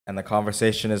and the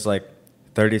conversation is like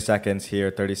 30 seconds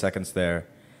here, 30 seconds there.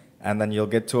 And then you'll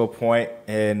get to a point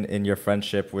in your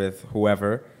friendship with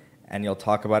whoever, and you'll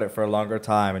talk about it for a longer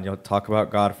time, and you'll talk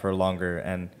about God for longer.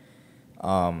 And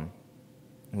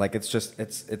like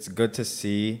it's good to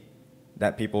see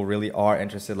that people really are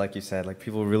interested, like you said. Like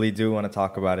people really do want to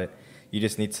talk about it. You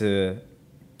just need to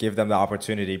give them the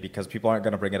opportunity because people aren't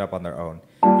going to bring it up on their own.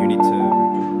 You need to...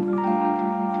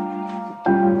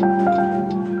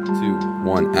 2,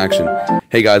 1, action.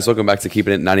 Hey guys, welcome back to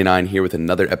Keeping It 99 here with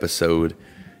another episode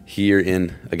here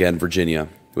in, again, Virginia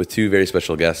with two very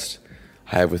special guests.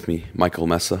 I have with me Michael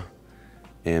Messah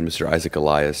and Mr. Isaac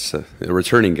Elias, a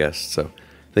returning guest. So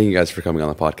thank you guys for coming on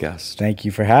the podcast. Thank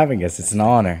you for having us. It's an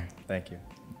honor. Thank you.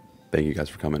 Thank you guys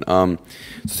for coming. So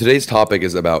today's topic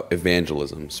is about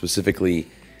evangelism, specifically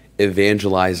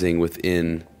evangelizing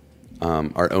within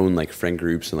our own like friend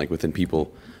groups and like within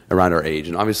people around our age.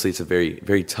 And obviously it's a very,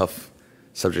 very tough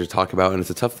subject to talk about, and it's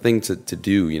a tough thing to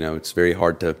do. You know, it's very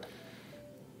hard to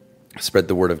spread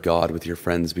the word of God with your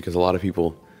friends because a lot of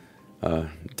people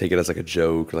take it as like a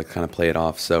joke or like kind of play it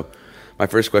off. So my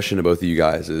first question to both of you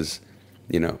guys is,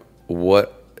 you know,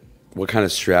 what kind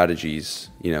of strategies,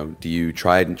 you know, do you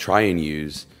try and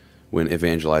use when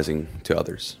evangelizing to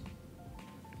others?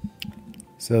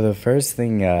 So the first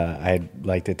thing I'd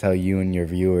like to tell you and your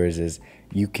viewers is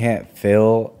you can't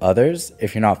fill others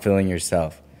if you're not filling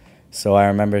yourself. So I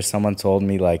remember someone told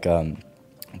me like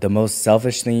the most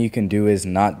selfish thing you can do is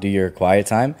not do your quiet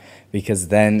time, because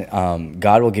then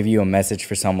God will give you a message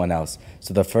for someone else.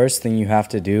 So the first thing you have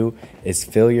to do is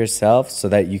fill yourself so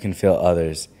that you can fill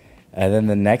others. And then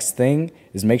the next thing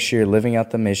is make sure you're living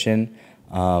out the mission.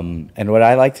 And what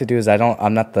I like to do is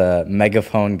I'm not the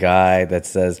megaphone guy that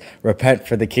says, repent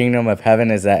for the kingdom of heaven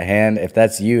is at hand. If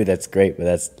that's you, that's great, but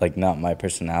that's like not my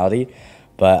personality.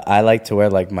 But I like to wear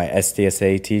like my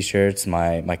SDSA t-shirts,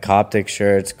 my Coptic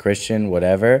shirts, Christian,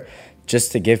 whatever,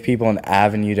 just to give people an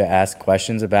avenue to ask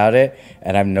questions about it.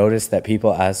 And I've noticed that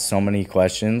people ask so many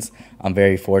questions. I'm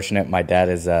very fortunate. My dad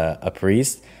is a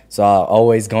priest. So I'll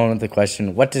always go in with the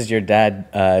question, what does your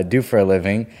dad do for a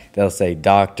living? They'll say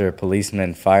doctor,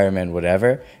 policeman, fireman,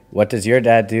 whatever. What does your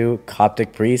dad do?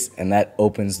 Coptic priest. And that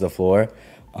opens the floor.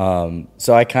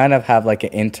 So I kind of have like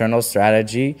an internal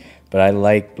strategy, but I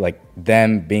like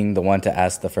them being the one to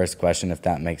ask the first question, if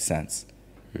that makes sense.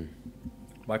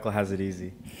 Michael has it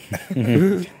easy.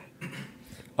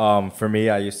 For me,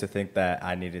 I used to think that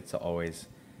I needed to always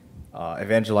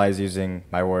evangelize using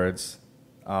my words,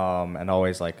 and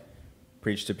always like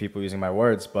preach to people using my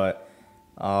words. But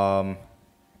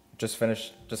just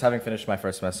having finished my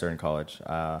first semester in college,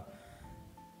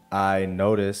 I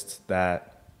noticed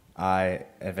that I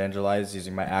evangelize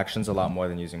using my actions a lot more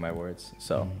than using my words.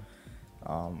 So,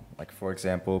 like for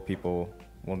example, people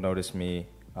will notice me.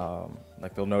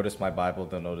 Like they'll notice my Bible,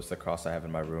 they'll notice the cross I have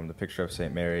in my room, the picture of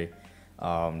St. Mary.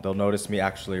 They'll notice me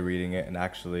actually reading it and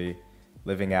actually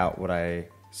living out what I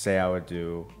say I would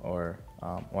do or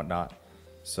whatnot.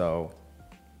 So,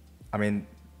 I mean,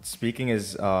 speaking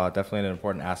is definitely an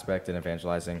important aspect in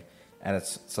evangelizing, and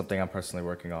it's something I'm personally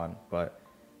working on. But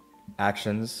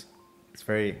actions, it's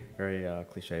very, very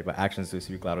cliche, but actions do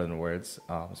speak louder than words,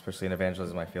 especially in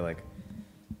evangelism. I feel like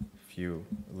if you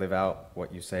live out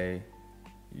what you say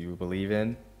you believe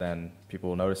in, then people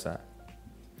will notice that.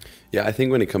 Yeah, I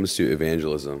think when it comes to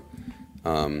evangelism,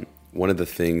 one of the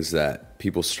things that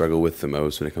people struggle with the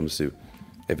most when it comes to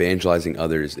evangelizing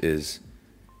others is,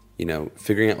 you know,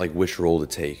 figuring out like which role to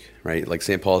take, right? Like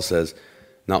St. Paul says,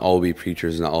 not all will be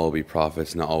preachers, not all will be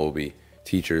prophets, not all will be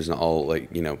teachers, not all, like,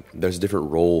 you know, there's a different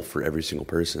role for every single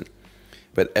person.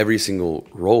 But every single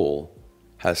role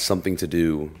has something to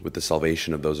do with the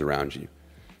salvation of those around you.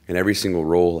 And every single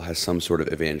role has some sort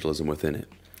of evangelism within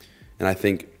it. And I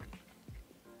think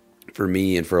for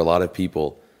me and for a lot of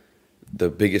people, the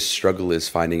biggest struggle is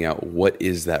finding out what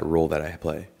is that role that I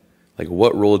play. Like,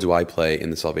 what role do I play in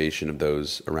the salvation of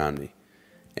those around me?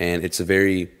 And it's a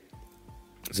very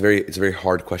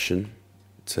hard question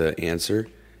to answer,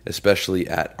 especially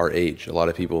at our age. A lot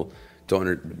of people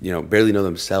barely know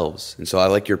themselves. And so I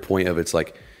like your point of it's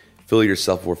like fill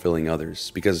yourself before filling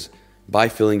others, because by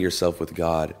filling yourself with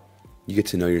God, you get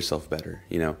to know yourself better.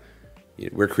 You know,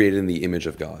 we're created in the image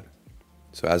of God.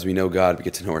 So as we know God, we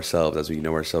get to know ourselves. As we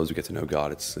know ourselves, we get to know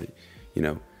God. It's, you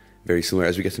know, very similar.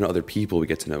 As we get to know other people, we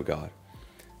get to know God.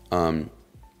 So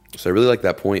I really like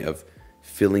that point of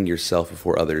filling yourself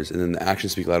before others, and then the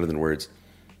actions speak louder than words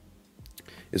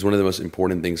is one of the most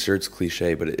important things. Sure, it's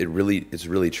cliche, but it's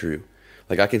really true.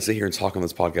 Like, I can sit here and talk on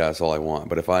this podcast all I want,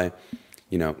 but if I,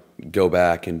 you know, go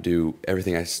back and do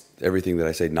everything that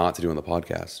I say not to do on the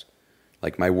podcast,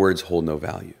 like, my words hold no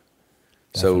value.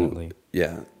 Definitely. So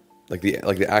yeah, like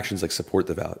the actions like support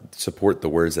the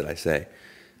words that I say.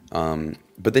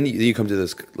 But then you come to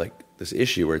this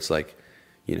issue where it's like,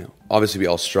 obviously we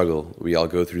all struggle, we all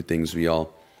go through things, we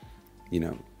all,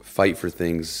 fight for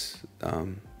things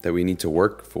that we need to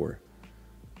work for.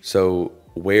 So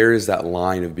where is that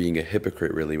line of being a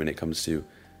hypocrite really when it comes to,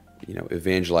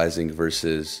 evangelizing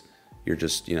versus you're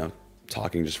just,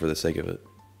 talking just for the sake of it?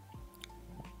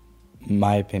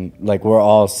 My opinion, like, we're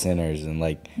all sinners, and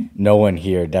like no one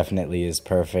here definitely is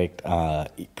perfect.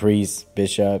 Priest,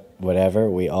 bishop, whatever,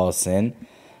 we all sin.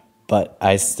 But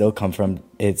it still comes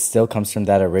from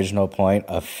that original point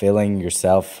of filling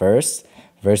yourself first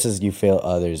versus you fill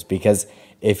others. Because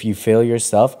if you fill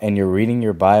yourself and you're reading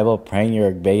your Bible, praying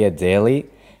your Agbeya daily,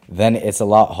 then it's a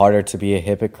lot harder to be a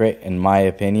hypocrite, in my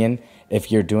opinion,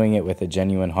 if you're doing it with a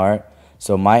genuine heart.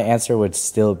 So my answer would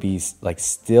still be like,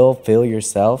 still fill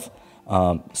yourself,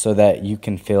 so that you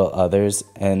can fill others.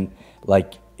 And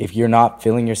like, if you're not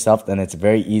filling yourself, then it's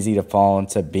very easy to fall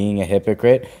into being a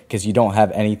hypocrite because you don't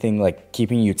have anything like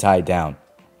keeping you tied down.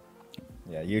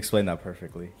 Yeah, you explained that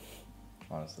perfectly,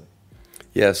 honestly.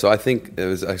 Yeah, so I think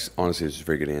honestly, it was a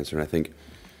very good answer. And I think,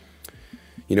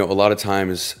 a lot of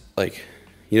times, like,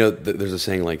 there's a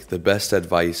saying like, the best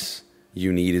advice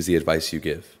you need is the advice you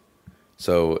give.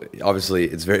 So obviously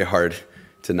it's very hard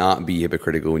to not be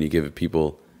hypocritical when you give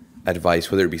people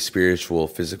advice, whether it be spiritual,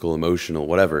 physical, emotional,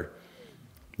 whatever.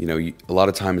 A lot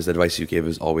of times the advice you give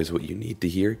is always what you need to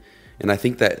hear. And I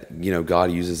think that,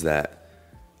 God uses that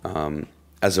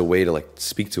as a way to like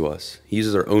speak to us. He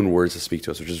uses our own words to speak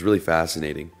to us, which is really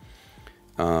fascinating.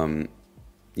 In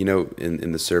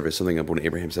the service, something Abuna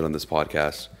Abraham said on this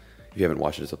podcast, if you haven't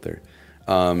watched it, it's up there.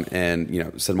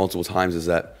 And, said multiple times is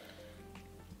that,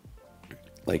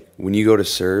 like, when you go to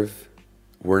serve,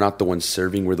 we're not the ones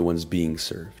serving, we're the ones being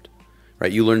served.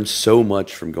 Right? You learn so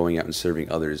much from going out and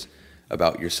serving others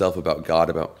about yourself, about God,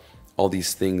 about all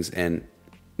these things. And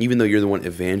even though you're the one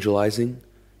evangelizing,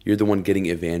 you're the one getting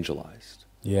evangelized.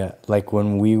 Yeah, like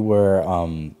when we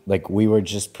were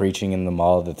just preaching in the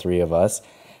mall, the three of us,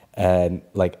 and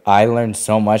like I learned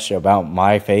so much about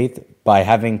my faith by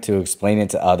having to explain it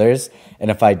to others.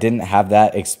 And if I didn't have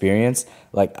that experience,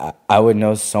 like I would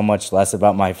know so much less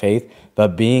about my faith.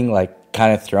 But being like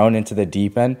kind of thrown into the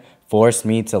deep end forced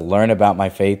me to learn about my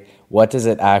faith. What does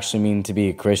it actually mean to be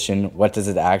a Christian? What does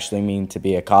it actually mean to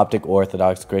be a Coptic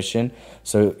Orthodox Christian?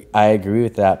 So I agree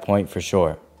with that point for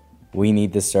sure. We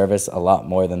need the service a lot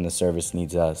more than the service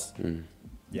needs us. Mm.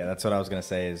 Yeah, that's what I was going to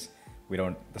say is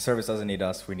the service doesn't need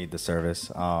us, we need the service.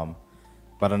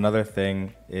 But another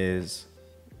thing is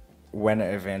when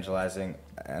evangelizing,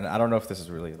 and I don't know if this is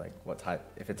really like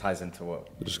if it ties into what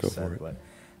we just go said, for it.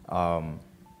 but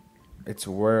it's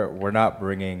we're not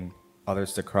bringing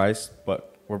others to Christ,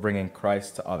 but we're bringing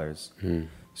Christ to others. Mm.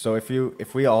 So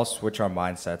if we all switch our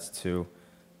mindsets to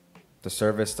the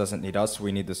service doesn't need us,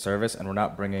 we need the service, and we're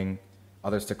not bringing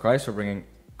others to Christ, we're bringing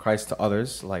Christ to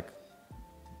others, like,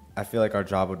 I feel like our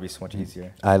job would be so much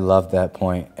easier. I love that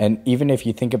point. And even if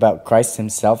you think about Christ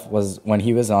himself, when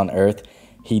he was on earth,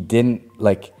 he didn't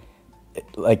like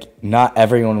not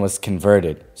everyone was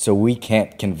converted. So we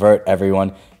can't convert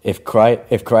everyone. If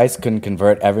Christ couldn't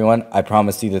convert everyone, I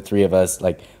promise you the three of us,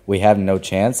 like, we have no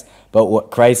chance. But what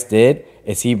Christ did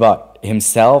is he brought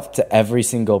himself to every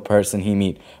single person he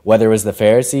met, whether it was the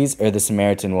Pharisees or the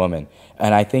Samaritan woman.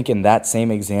 And I think in that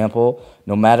same example,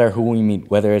 no matter who we meet,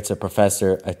 whether it's a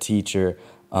professor, a teacher,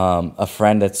 a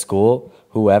friend at school,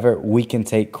 whoever, we can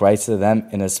take Christ to them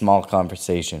in a small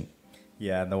conversation.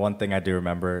 Yeah, and the one thing I do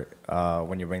remember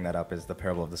when you bring that up is the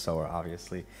parable of the sower,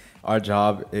 obviously. Our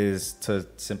job is to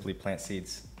simply plant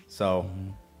seeds. So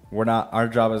our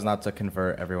job is not to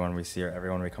convert everyone we see or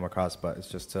everyone we come across, but it's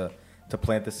just to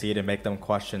plant the seed and make them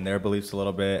question their beliefs a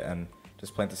little bit and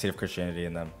just plant the seed of Christianity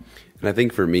in them. And I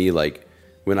think for me, like,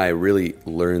 when I really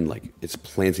learned, like, it's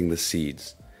planting the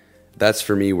seeds, that's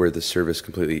for me where the service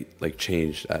completely, like,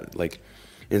 changed. Like,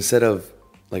 instead of,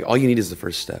 like, all you need is the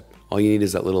first step. All you need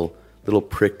is that little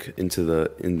prick in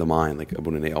the mind, like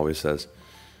Abunane always says.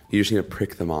 You just need to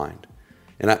prick the mind.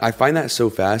 And I find that so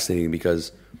fascinating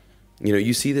because,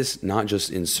 you see this not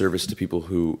just in service to people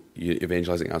who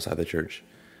evangelizing outside the church,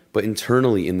 but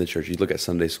internally in the church. You look at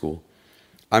Sunday school.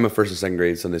 I'm a first and second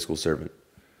grade Sunday school servant.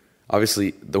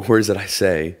 Obviously, the words that I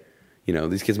say,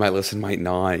 these kids might listen, might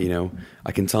not,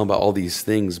 I can tell them about all these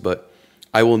things, but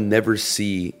I will never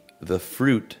see the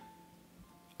fruit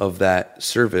of that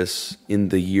service in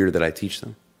the year that I teach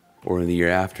them or in the year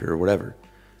after or whatever.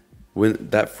 When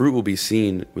that fruit will be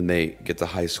seen when they get to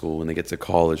high school, when they get to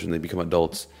college, when they become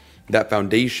adults. That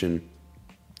foundation,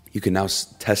 you can now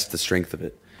test the strength of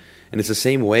it. And it's the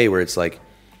same way where it's like,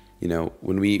 you know,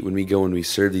 when we go and we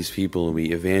serve these people and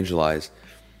we evangelize,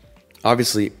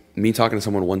 obviously me talking to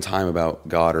someone one time about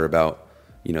God or about,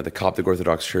 you know, the Coptic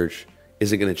Orthodox Church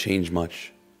isn't going to change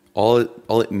much. All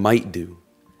it might do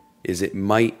is it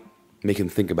might make him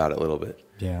think about it a little bit.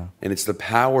 Yeah. And it's the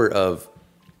power of,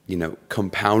 you know,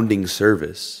 compounding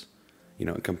service, you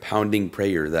know, compounding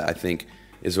prayer that I think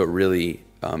is what really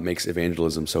makes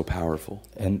evangelism so powerful.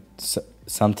 And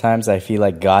sometimes I feel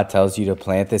like God tells you to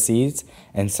plant the seeds,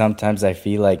 and sometimes I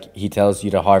feel like he tells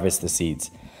you to harvest the seeds.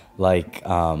 Like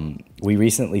we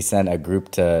recently sent a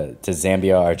group to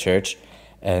Zambia, our church,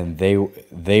 and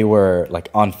they were like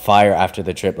on fire after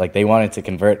the trip. Like they wanted to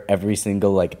convert every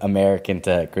single like American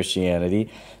to Christianity.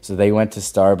 So they went to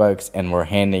Starbucks and were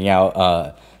handing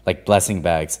out like blessing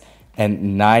bags.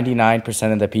 And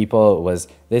 99% of the people was,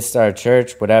 this is our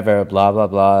church, whatever, blah, blah,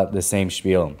 blah, the same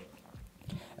spiel.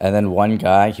 And then one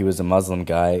guy, he was a Muslim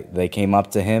guy, they came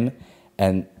up to him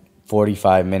and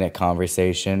 45-minute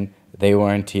conversation. They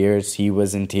were in tears. He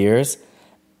was in tears.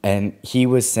 And he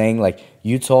was saying, like,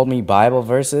 you told me Bible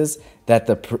verses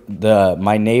that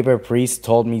my neighbor priest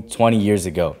told me 20 years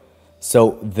ago.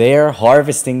 So they're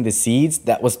harvesting the seeds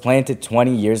that was planted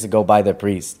 20 years ago by the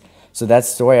priest. So that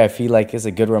story, I feel like, is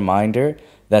a good reminder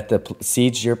that the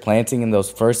seeds you're planting in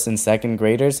those first and second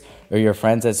graders or your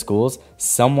friends at schools,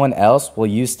 someone else will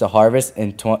use to harvest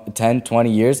in 10,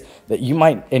 20 years that you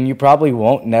might, and you probably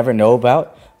won't never know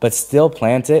about, but still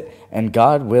plant it. And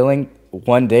God willing,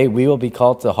 one day we will be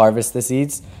called to harvest the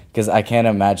seeds, because I can't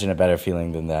imagine a better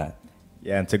feeling than that.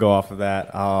 Yeah, and to go off of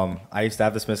that, I used to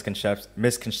have this misconception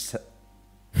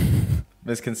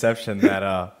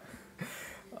that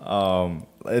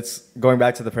it's going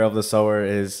back to the parable of the sower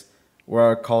is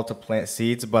we're called to plant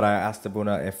seeds, but I asked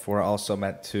Abuna if we're also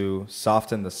meant to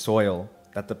soften the soil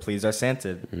that the seeds are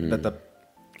planted, that the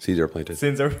seeds are planted,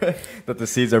 that the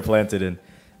seeds are planted in.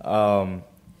 And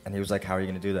he was like, "How are you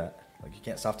going to do that? Like, you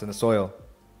can't soften the soil,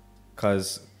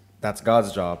 because that's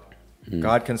God's job.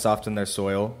 God can soften their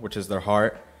soil, which is their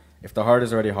heart. If the heart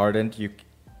is already hardened,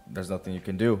 there's nothing you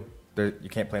can do. You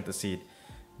can't plant the seed,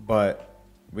 but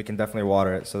we can definitely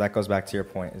water it." So that goes back to your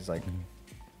point, is like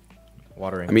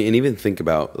watering. I mean, and even think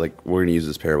about, like, we're going to use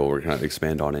this parable, we're going to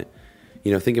expand on it.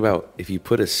 You know, think about if you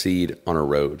put a seed on a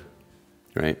road,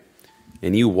 right?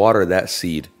 And you water that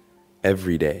seed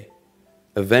every day.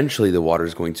 Eventually the water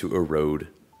is going to erode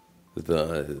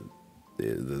the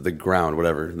ground,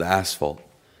 whatever, the asphalt.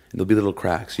 And there'll be little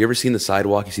cracks. You ever seen the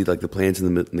sidewalk? You see like the plants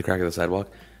in the crack of the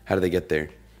sidewalk? How do they get there?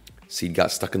 Seed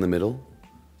got stuck in the middle.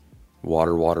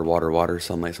 Water,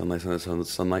 sunlight,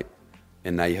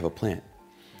 and now you have a plant.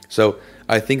 So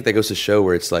I think that goes to show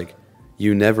where it's like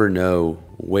you never know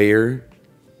where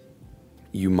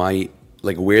you might,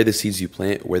 like where the seeds you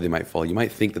plant, where they might fall. You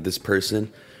might think that this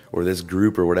person or this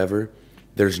group or whatever,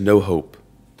 there's no hope.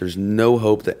 There's no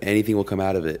hope that anything will come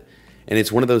out of it. And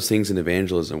it's one of those things in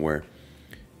evangelism where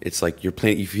it's like you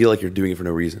feel like you're doing it for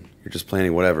no reason. You're just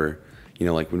planting whatever. You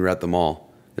know, like when we're at the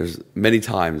mall, there's many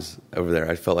times over there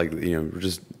I felt like, you know, we're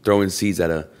just throwing seeds at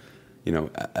at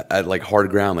like hard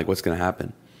ground, like what's going to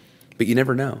happen. But you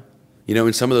never know. You know,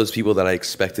 and some of those people that I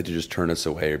expected to just turn us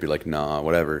away or be like, nah,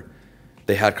 whatever,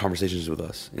 they had conversations with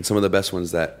us. And some of the best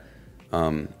ones that,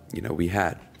 we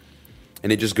had.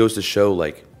 And it just goes to show,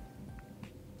 like,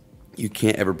 you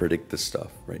can't ever predict this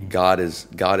stuff, right? God is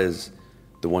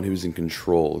the one who's in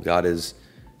control. God is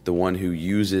the one who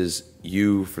uses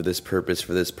you for this purpose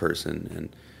for this person,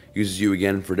 and uses you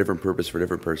again for a different purpose for a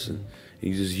different person. He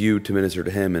uses you to minister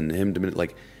to him, and him to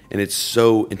minister, and it's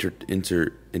so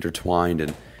intertwined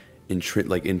and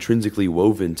intrinsically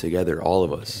woven together, all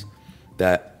of us,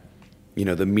 that, you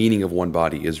know, the meaning of one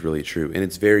body is really true. And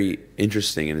it's very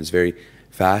interesting and it's very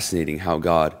fascinating how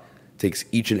God takes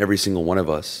each and every single one of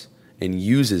us and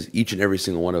uses each and every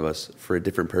single one of us for a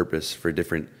different purpose, for a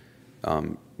different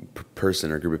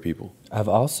person or group of people. I've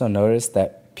also noticed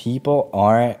that people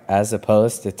aren't as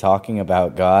opposed to talking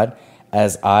about God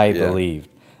as I believed.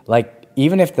 Like,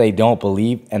 even if they don't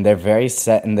believe and they're very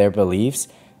set in their beliefs,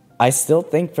 I still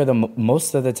think for the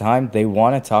most of the time they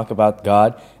want to talk about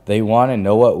God. They want to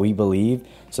know what we believe.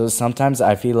 So sometimes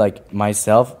I feel like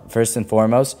myself, first and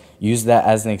foremost, use that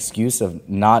as an excuse of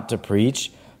not to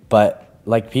preach. But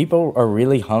like, people are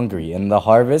really hungry and the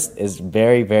harvest is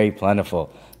very, very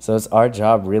plentiful. So it's our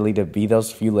job really to be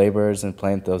those few laborers and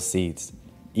plant those seeds,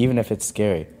 even if it's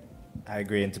scary. I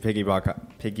agree. And to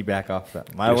piggyback off that,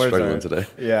 You're words struggling today.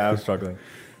 Yeah, I'm struggling.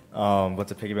 But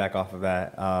to piggyback off of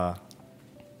that, I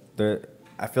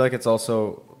feel like it's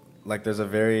also like there's a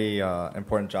very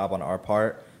important job on our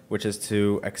part, which is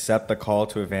to accept the call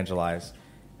to evangelize.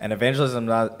 And evangelism,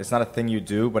 it's not a thing you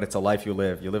do, but it's a life you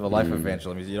live. You live a life of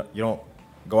evangelism. You don't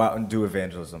go out and do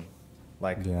evangelism.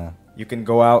 Like, you can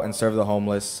go out and serve the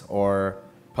homeless or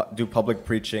do public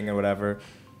preaching and whatever,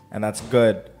 and that's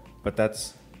good. But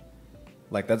that's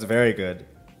very good.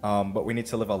 But we need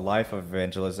to live a life of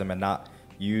evangelism and not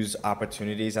use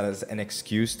opportunities as an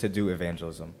excuse to do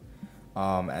evangelism.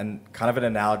 And kind of an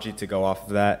analogy to go off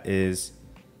of that is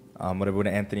what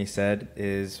Abuna Anthony said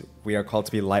is we are called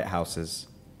to be lighthouses.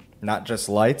 Not just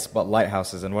lights, but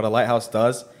lighthouses. And what a lighthouse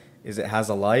does is it has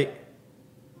a light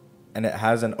and it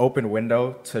has an open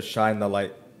window to shine the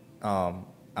light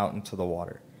out into the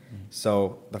water.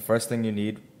 So the first thing you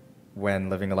need when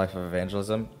living a life of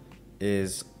evangelism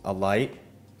is a light.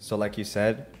 So like you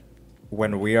said,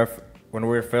 when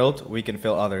we're filled, we can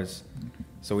fill others.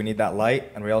 So we need that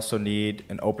light, and we also need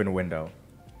an open window.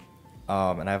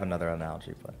 And I have another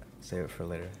analogy, but save it for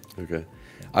later. Okay.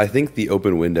 I think the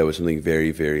open window is something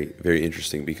very, very, very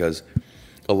interesting because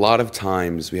a lot of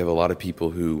times we have a lot of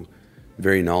people who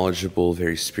very knowledgeable,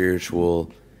 very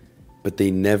spiritual, but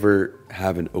they never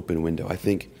have an open window. I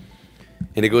think,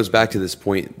 and it goes back to this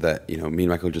point that, me and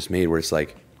Michael just made where it's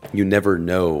like, you never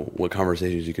know what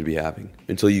conversations you could be having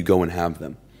until you go and have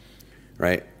them,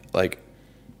 right? Like,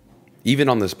 even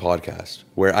on this podcast,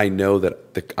 where I know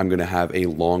that I'm going to have a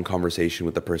long conversation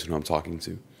with the person who I'm talking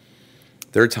to,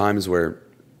 there are times where,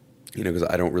 because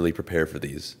I don't really prepare for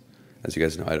these. As you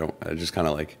guys know, I just kind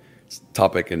of like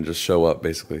topic and just show up,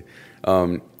 basically.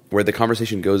 Where the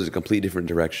conversation goes is a complete different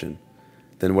direction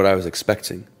than what I was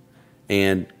expecting.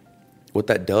 And what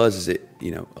that does is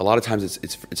a lot of times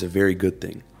it's a very good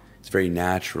thing. It's very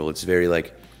natural. It's very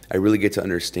like, I really get to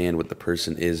understand what the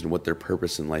person is and what their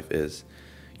purpose in life is.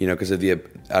 Because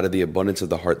out of the abundance of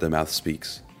the heart, the mouth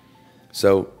speaks.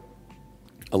 So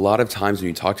a lot of times when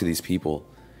you talk to these people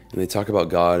and they talk about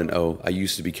God and, I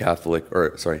used to be Catholic,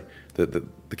 or sorry, the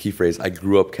key phrase, I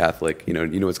grew up Catholic, you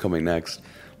know what's coming next.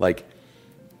 Like,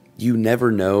 you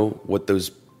never know what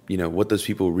those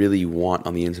people really want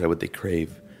on the inside, what they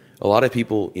crave. A lot of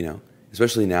people,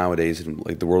 especially nowadays in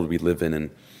like the world we live in, and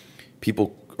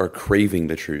people are craving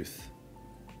the truth.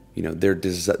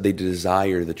 They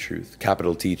desire the truth,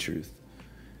 capital T truth,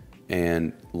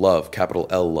 and love, capital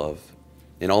L love,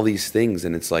 and all these things.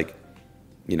 And it's like,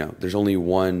 there's only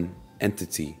one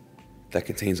entity that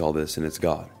contains all this, and it's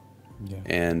God. Yeah.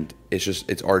 And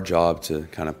it's our job to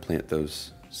kind of plant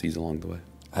those seeds along the way.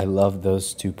 I love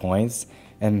those 2 points.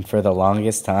 And for the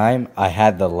longest time, I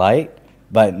had the light,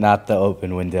 but not the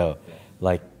open window.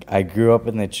 Like, I grew up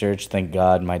in the church, thank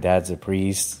God. My dad's a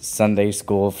priest. Sunday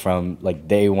school from like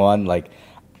day one. Like,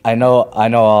 I know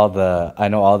all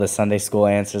the Sunday school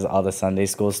answers, all the Sunday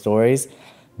school stories,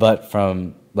 but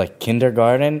from like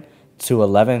kindergarten to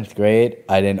 11th grade,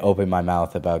 I didn't open my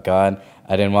mouth about God.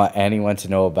 I didn't want anyone to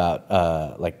know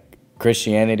about like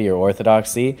Christianity or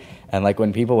Orthodoxy. And like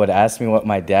when people would ask me what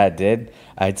my dad did,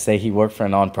 I'd say he worked for a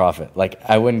nonprofit. Like,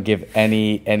 I wouldn't give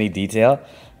any detail.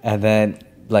 And then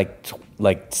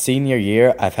like senior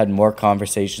year, I've had more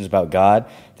conversations about God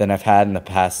than I've had in the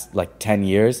past like 10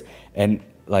 years. And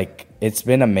like, it's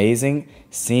been amazing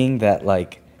seeing that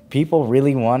like people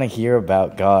really want to hear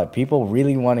about God. People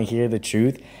really want to hear the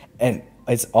truth. And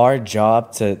it's our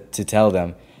job to tell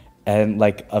them. And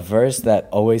like a verse that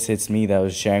always hits me that I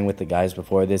was sharing with the guys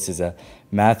before this is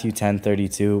Matthew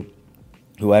 10:32.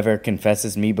 Whoever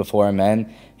confesses me before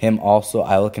men, him also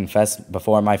I will confess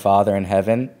before my Father in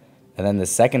heaven. And then the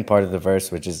second part of the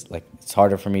verse, which is like, it's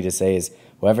harder for me to say, is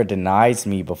whoever denies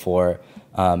me before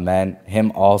men,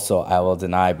 him also I will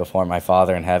deny before my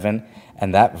Father in heaven.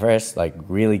 And that verse like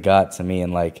really got to me,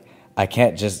 and like I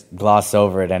can't just gloss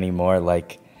over it anymore.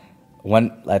 Like,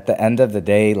 when at the end of the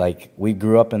day, like we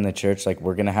grew up in the church, like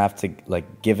we're gonna have to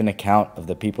like give an account of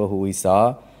the people who we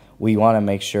saw. We want to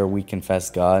make sure we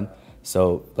confess God.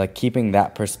 So like keeping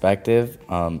that perspective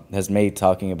has made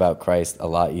talking about Christ a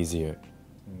lot easier.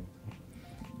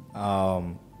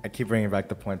 I keep bringing back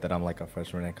the point that I'm like a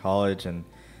freshman in college, and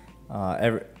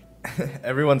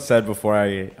everyone said before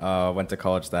I went to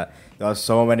college that there are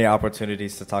so many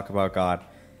opportunities to talk about God.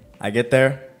 I get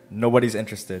there, nobody's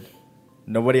interested.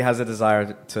 Nobody has a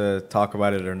desire to talk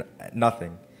about it or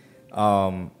nothing.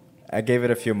 I gave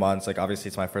it a few months. Like, obviously,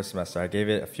 it's my first semester. I gave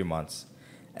it a few months.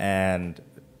 And,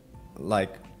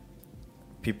 like,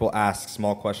 people ask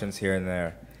small questions here and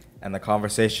there. And the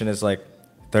conversation is, like,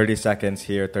 30 seconds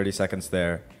here, 30 seconds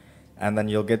there. And then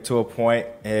you'll get to a point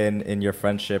in your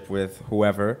friendship with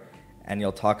whoever, and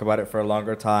you'll talk about it for a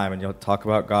longer time, and you'll talk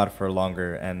about God for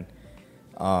longer. And,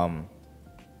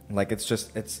 like,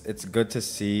 it's good to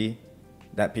see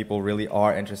that people really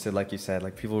are interested, like you said.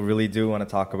 Like, people really do want to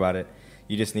talk about it.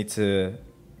 You just need to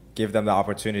give them the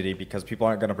opportunity, because people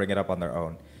aren't going to bring it up on their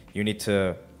own. You need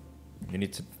to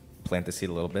plant the seed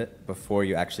a little bit before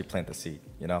you actually plant the seed,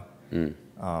 you know?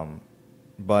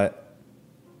 But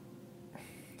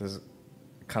this is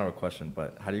kind of a question,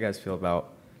 but how do you guys feel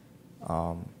about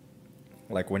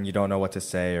like when you don't know what to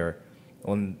say, or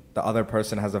when the other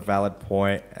person has a valid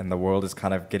point and the world is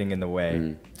kind of getting in the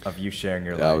way of you sharing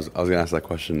your life? I was going to ask that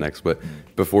question next, but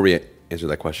before we answer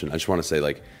that question, I just want to say,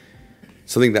 like,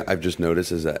 something that I've just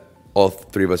noticed is that all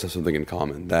three of us have something in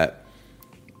common, that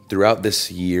throughout this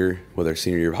year, whether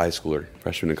senior year of high school or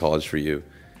freshman in college for you,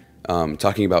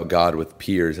 talking about God with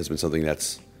peers has been something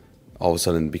that's all of a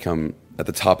sudden become at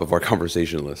the top of our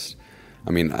conversation list. I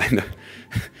mean, I know,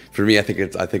 for me, I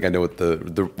think I know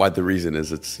what why the reason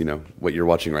is. It's, you know, what you're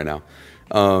watching right now.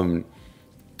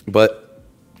 But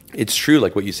it's true,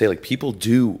 like what you say, like people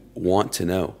do want to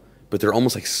know, but they're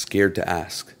almost like scared to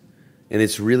ask. And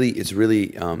it's really,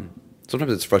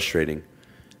 sometimes it's frustrating.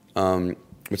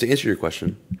 But to answer your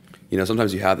question, you know,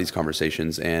 sometimes you have these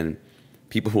conversations and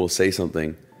people will say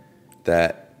something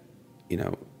that, you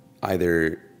know,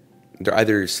 they're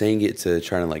either saying it to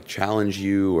try to like challenge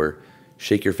you or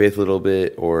shake your faith a little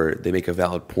bit, or they make a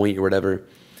valid point or whatever.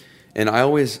 And I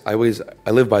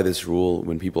live by this rule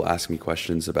when people ask me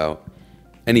questions about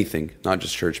anything, not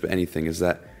just church, but anything, is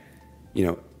that, you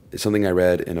know, it's something I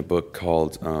read in a book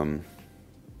called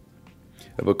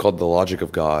The Logic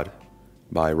of God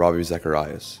by Ravi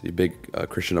Zacharias, a big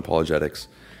Christian apologetics.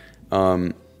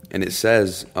 And it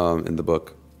says in the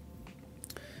book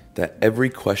that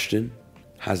every question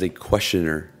has a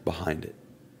questioner behind it.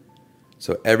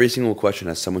 So every single question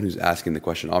has someone who's asking the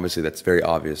question. Obviously, that's very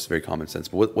obvious, very common sense.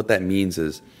 But what that means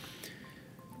is,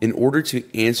 in order to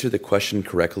answer the question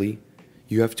correctly,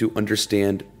 you have to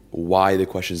understand why the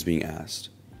question is being asked,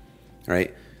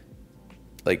 right?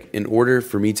 Like, in order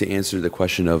for me to answer the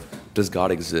question of, does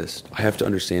God exist? I have to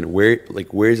understand where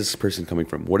is this person coming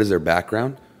from? What is their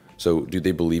background? So do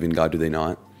they believe in God? Do they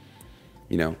not?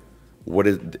 You know, what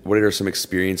are some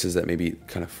experiences that maybe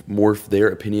kind of morph their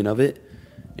opinion of it?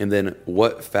 And then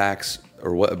what facts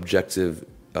or what objective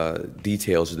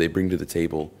details do they bring to the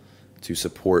table to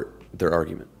support their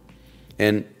argument?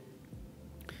 And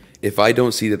if I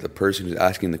don't see that the person who's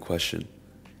asking the question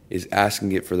is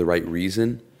asking it for the right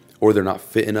reason, or they're not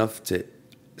fit enough to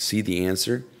see the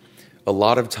answer, a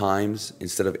lot of times,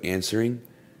 instead of answering,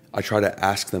 I try to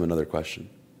ask them another question.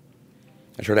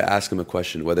 I try to ask them a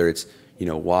question, whether it's, you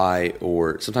know, why,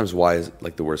 or sometimes why is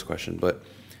like the worst question, but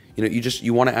you know,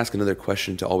 you want to ask another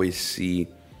question to always see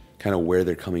kind of where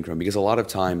they're coming from, because a lot of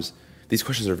times these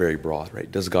questions are very broad, right?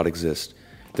 Does God exist?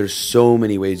 There's so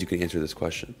many ways you can answer this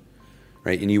question,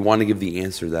 right? And you want to give the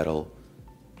answer that'll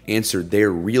answer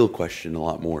their real question a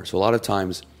lot more. So a lot of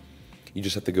times you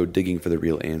just have to go digging for the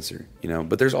real answer, you know.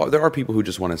 But there are people who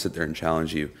just want to sit there and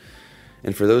challenge you,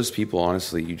 and for those people,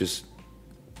 honestly, you just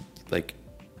like,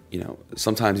 you know,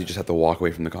 sometimes you just have to walk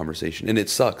away from the conversation, and it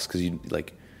sucks because you're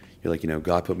like, you know,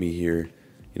 God put me here,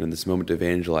 you know, in this moment to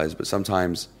evangelize. But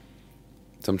sometimes,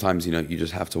 you know, you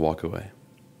just have to walk away.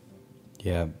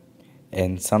 Yeah.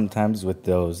 And sometimes with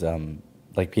those,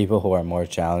 like people who are more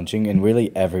challenging, and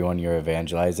really everyone you're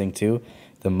evangelizing to,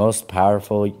 the most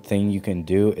powerful thing you can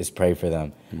do is pray for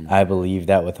them. I believe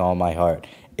that with all my heart.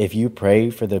 If you pray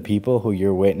for the people who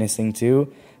you're witnessing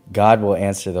to, God will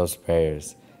answer those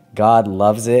prayers. God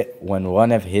loves it when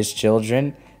one of his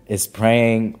children is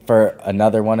praying for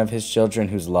another one of his children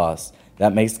who's lost.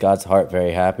 That makes God's heart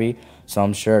very happy. So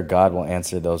I'm sure God will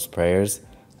answer those prayers.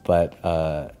 But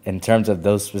in terms of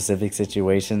those specific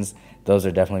situations, those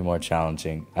are definitely more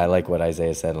challenging. I like what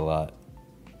Isaiah said a lot.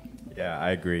 Yeah,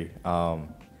 I agree. And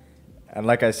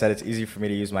like I said, it's easy for me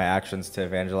to use my actions to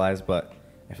evangelize, but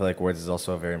I feel like words is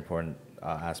also a very important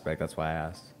aspect. That's why I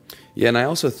asked. Yeah, and I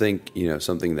also think, you know,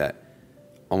 something that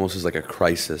almost is like a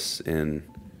crisis in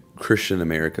Christian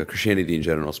America, Christianity in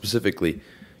general, specifically,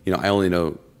 you know, I only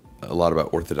know a lot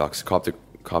about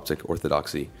Coptic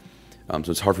Orthodoxy,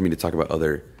 so it's hard for me to talk about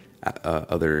other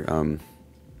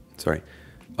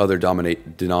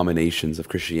denominations of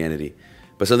Christianity.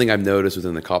 But something I've noticed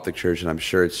within the Coptic Church, and I'm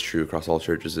sure it's true across all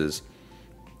churches, is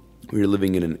we're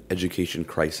living in an education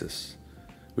crisis,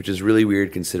 which is really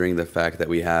weird considering the fact that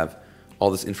we have all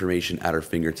this information at our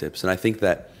fingertips. And I think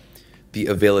that the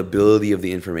availability of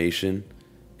the information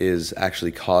is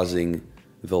actually causing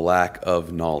the lack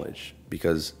of knowledge,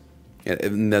 because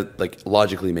and that like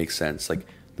logically makes sense. Like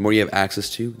the more you have access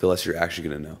to, the less you're actually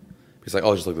going to know. It's like,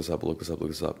 oh, just look this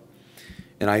up.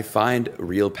 And I find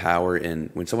real power in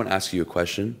when someone asks you a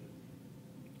question,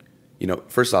 you know,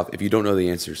 first off, if you don't know the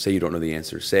answer, say you don't know the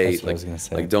answer. Say,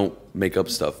 like, don't make up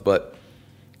stuff. But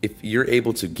if you're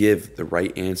able to give the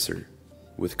right answer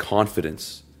with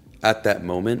confidence at that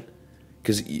moment,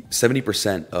 because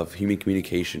 70% of human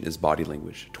communication is body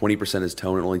language, 20% is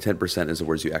tone, and only 10% is the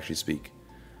words you actually speak.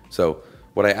 So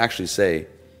what I actually say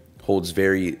holds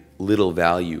very little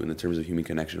value in the terms of human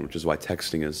connection, which is why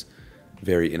texting is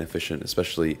very inefficient,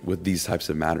 especially with these types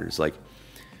of matters. Like,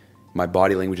 my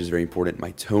body language is very important.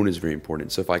 My tone is very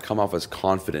important. So if I come off as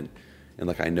confident and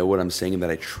like I know what I'm saying and that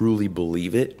I truly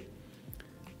believe it,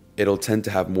 it'll tend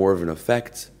to have more of an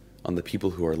effect on the people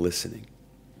who are listening.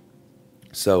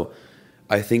 So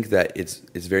I think that it's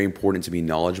very important to be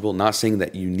knowledgeable. Not saying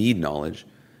that you need knowledge,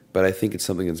 but I think it's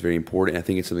something that's very important. I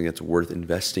think it's something that's worth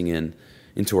investing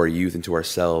into our youth, into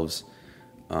ourselves,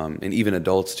 and even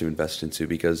adults to invest into,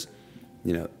 because,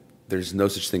 you know, there's no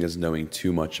such thing as knowing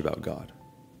too much about God.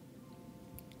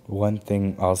 One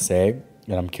thing I'll say,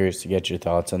 and I'm curious to get your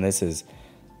thoughts on this, is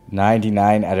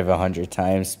 99 out of 100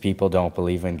 times people don't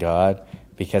believe in God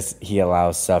because he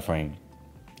allows suffering.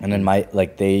 And then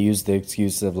they use the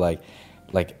excuse of like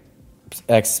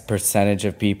X percentage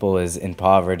of people is in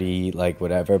poverty, like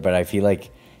whatever. But I feel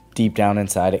like deep down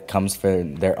inside it comes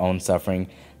from their own suffering.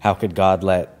 How could God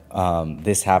let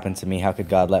this happen to me? How could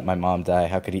God let my mom die?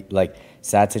 How could he, like,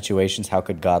 sad situations, how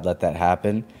could God let that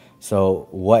happen?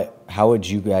 So how would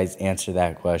you guys answer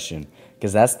that question?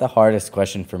 Because that's the hardest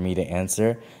question for me to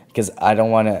answer, because I don't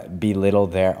want to belittle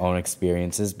their own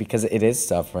experiences, because it is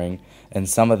suffering, and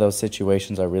some of those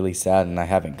situations are really sad, and I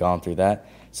haven't gone through that.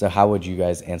 So how would you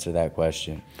guys answer that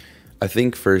question? I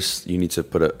think first you need to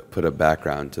put a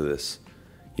background to this,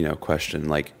 question.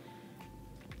 Like,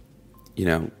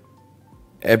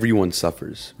 everyone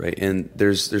suffers, right? And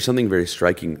there's something very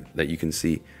striking that you can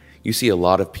see. You see a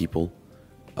lot of people,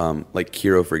 like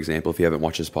Kiro, for example. If you haven't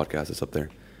watched his podcast, it's up there.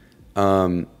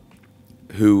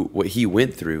 What he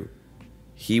went through,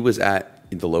 he was at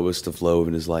the lowest of low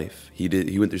in his life. He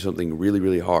went through something really,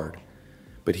 really hard,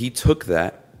 but he took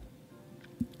that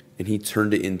and he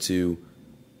turned it into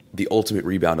the ultimate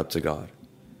rebound up to God,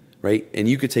 right? And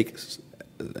you could take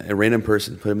a random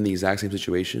person, put them in the exact same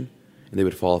situation, and they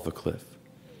would fall off a cliff.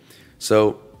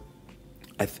 So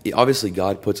obviously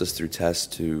God puts us through tests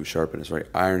to sharpen us, right?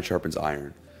 Iron sharpens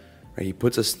iron, right? He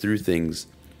puts us through things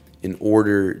in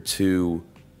order to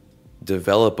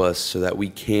develop us so that we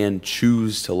can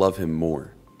choose to love him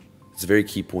more. It's a very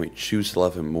key point, choose to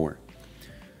love him more.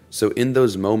 So in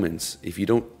those moments, if you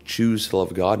don't choose to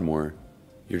love God more,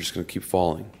 you're just going to keep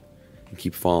falling and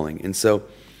keep falling. And so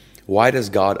why does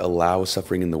God allow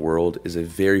suffering in the world is a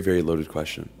very, very loaded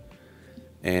question.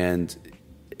 And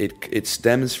it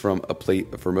stems from a place,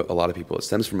 for a lot of people, it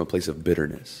stems from a place of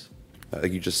bitterness.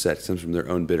 Like you just said, it stems from their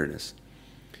own bitterness.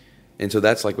 And so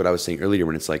that's like what I was saying earlier,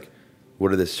 when it's like,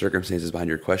 what are the circumstances behind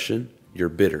your question? You're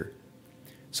bitter.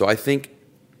 So I think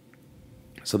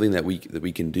something that we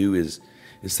can do is,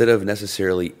 instead of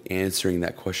necessarily answering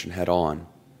that question head on,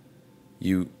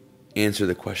 you answer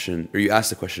the question, or you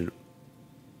ask the question,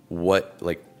 what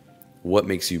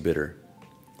makes you bitter?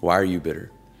 Why are you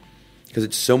bitter? Because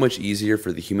it's so much easier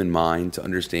for the human mind to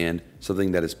understand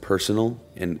something that is personal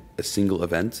and a single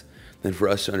event than for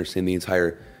us to understand the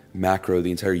entire macro,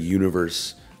 the entire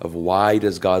universe of why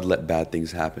does God let bad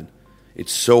things happen.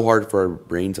 It's so hard for our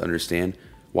brain to understand,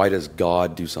 why does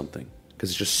God do something?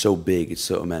 Because it's just so big, it's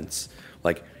so immense.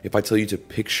 Like, if I tell you to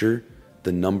picture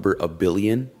the number a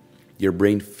billion, your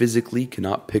brain physically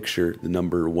cannot picture the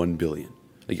number 1 billion.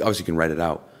 Like, obviously you can write it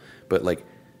out, but like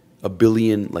a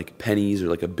billion like pennies or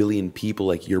like a billion people,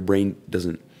 like your brain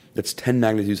doesn't, that's 10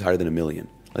 magnitudes higher than a million.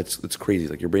 That's crazy.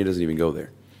 Like your brain doesn't even go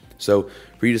there. So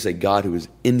for you to say God who is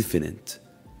infinite,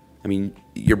 I mean,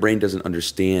 your brain doesn't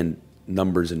understand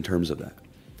numbers in terms of that.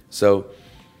 So,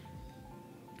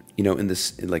 in the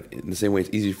same way, it's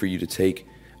easy for you to take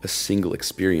a single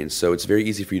experience. So it's very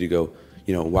easy for you to go,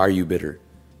 why are you bitter?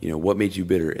 What made you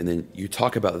bitter? And then you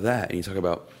talk about that, and you talk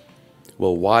about,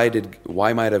 well,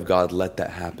 why might have God let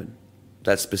that happen?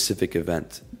 That specific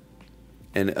event.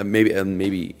 And maybe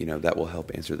that will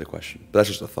help answer the question. But that's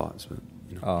just a thought. But,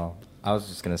 Oh, I was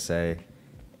just going to say,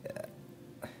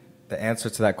 the answer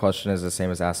to that question is the same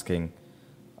as asking,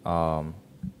 why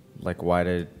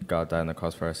did God die on the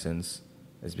cross for our sins?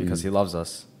 It's because he loves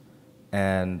us.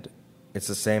 And it's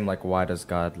the same, why does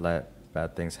God let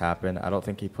bad things happen? I don't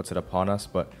think he puts it upon us,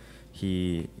 but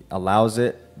he allows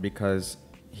it because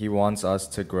he wants us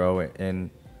to grow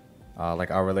in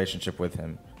our relationship with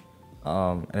him.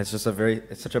 And it's just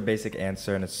it's such a basic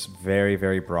answer, and it's very,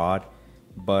 very broad.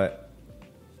 But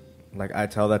I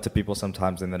tell that to people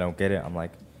sometimes and they don't get it. I'm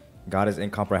like, God is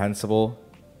incomprehensible,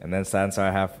 and that's the answer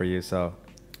I have for you. So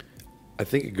I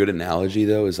think a good analogy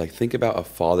though is think about a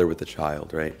father with a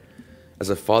child, right? as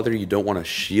a father, you don't want to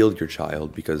shield your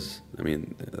child because, I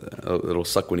mean, it'll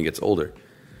suck when he gets older.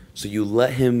 So you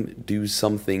let him do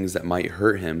some things that might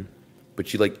hurt him,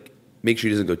 but you like make sure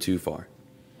he doesn't go too far,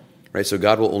 right? So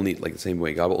God will only, like the same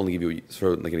way, God will only give you,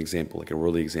 sort of like an example, like a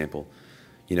worldly example.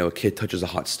 You know, a kid touches a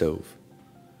hot stove.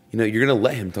 You know, you're going to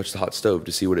let him touch the hot stove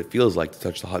to see what it feels like to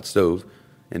touch the hot stove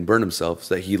and burn himself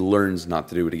so that he learns not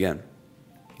to do it again,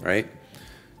 right?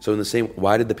 So in the same,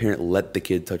 why did the parent let the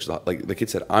kid touch like the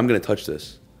kid said, I'm going to touch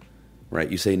this, right?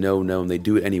 You say no, and they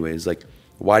do it anyways. Like,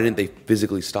 why didn't they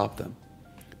physically stop them?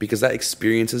 Because that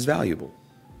experience is valuable.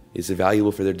 It's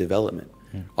valuable for their development.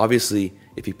 Yeah. Obviously,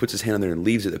 if he puts his hand on there and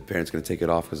leaves it, the parent's going to take it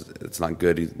off because it's not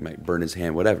good. He might burn his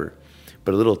hand, whatever.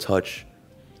 But a little touch,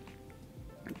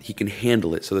 he can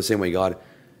handle it. So the same way God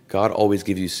always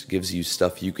gives you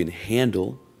stuff you can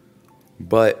handle,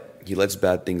 but he lets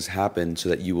bad things happen so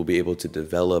that you will be able to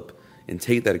develop and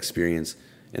take that experience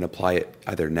and apply it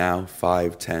either now,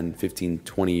 5, 10, 15,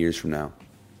 20 years from now.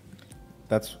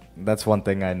 That's one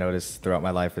thing I noticed throughout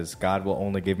my life is God will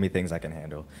only give me things I can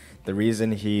handle. The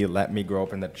reason he let me grow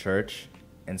up in the church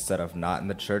instead of not in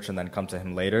the church and then come to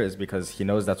him later is because he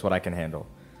knows that's what I can handle.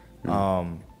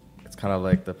 It's kind of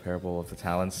like the parable of the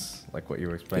talents, like what you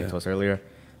were explaining to us earlier.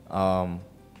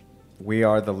 We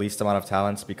are the least amount of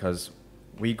talents because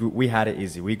we had it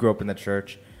easy. We grew up in the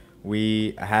church.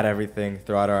 We had everything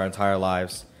throughout our entire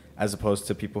lives, as opposed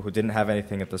to people who didn't have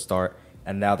anything at the start,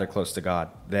 and now they're close to God.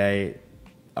 They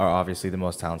are obviously the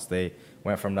most talented. They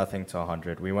went from nothing to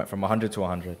 100. We went from 100 to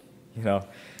 100, you know?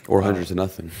 Or 100 to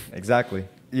nothing. Exactly.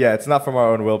 Yeah, it's not from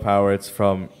our own willpower. It's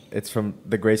from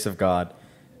the grace of God.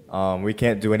 We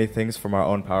can't do anything from our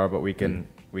own power, but we can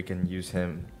use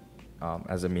him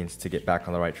as a means to get back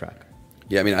on the right track.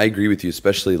 Yeah, I mean, I agree with you,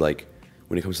 especially like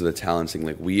when it comes to the talents thing.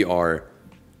 Like we are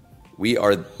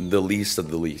the least of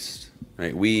the least,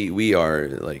 right? We are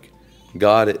like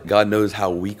God knows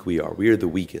how weak we are. We are the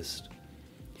weakest,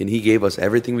 and he gave us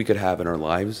everything we could have in our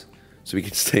lives so we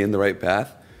could stay in the right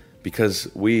path, because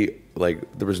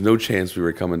there was no chance we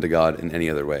were coming to God in any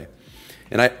other way.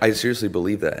 And I seriously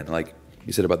believe that. And like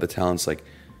you said about the talents, like,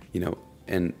 you know,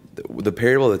 and the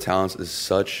parable of the talents is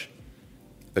such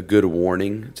a good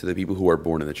warning to the people who are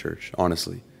born in the church,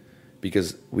 honestly.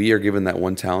 Because we are given that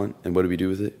one talent, and what do we do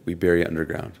with it? We bury it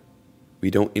underground.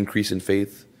 We don't increase in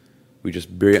faith. We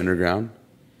just bury it underground.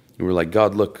 And we're like,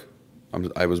 God, look,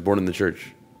 I was born in the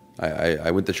church. I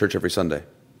went to church every Sunday.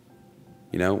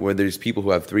 You know, where there's people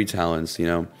who have 3 talents, they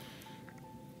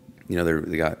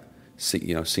got,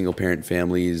 single parent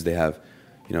families. They have,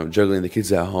 juggling the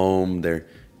kids at home. They're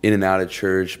in and out of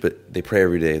church, but they pray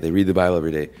every day. They read the Bible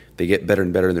every day. They get better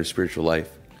and better in their spiritual life.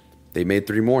 They made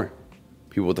 3 more.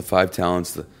 People with the 5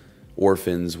 talents, the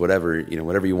orphans, whatever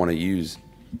you want to use.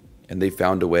 And they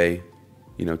found a way,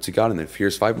 to God. And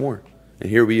here's 5 more. And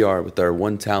here we are with our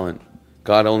 1 talent.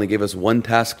 God only gave us 1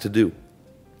 task to do.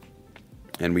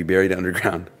 And we buried it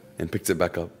underground and picked it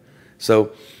back up.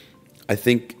 So I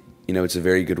think, it's a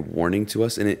very good warning to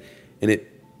us. And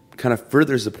it kind of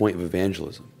furthers the point of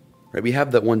evangelism. Right? We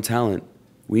have that 1 talent.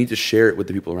 We need to share it with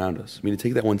the people around us. We need to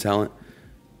take that 1 talent,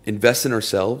 invest in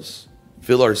ourselves,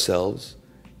 fill ourselves,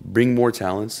 bring more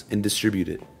talents, and distribute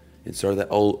it. And start that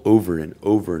all over and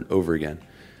over and over again.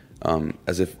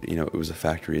 As if, it was a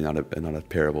factory, not a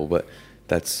parable. But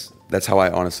that's how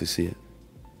I honestly see it.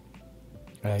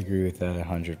 I agree with that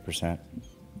 100%.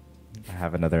 I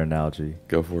have another analogy.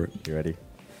 Go for it. You ready?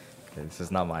 Okay, this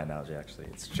is not my analogy, actually.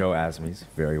 It's Joe Asme's,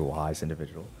 very wise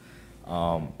individual.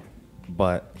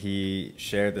 But he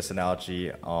shared this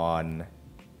analogy on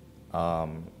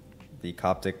the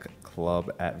Coptic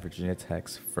club at Virginia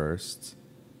Tech's first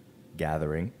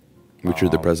gathering. Which you're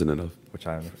the president of. Which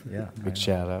I'm, yeah. Big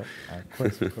shout out.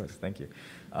 Of course. Thank you.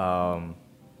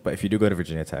 But if you do go to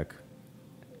Virginia Tech,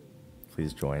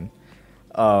 please join.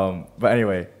 But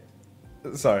anyway,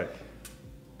 sorry.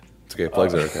 It's okay.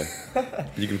 Plugs are okay.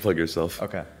 You can plug yourself.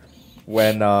 Okay.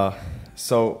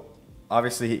 So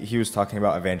obviously he was talking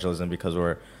about evangelism because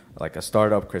we're like a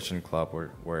startup Christian club.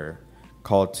 We're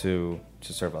called to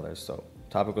serve others. So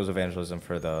topic was evangelism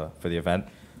for the event.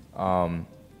 And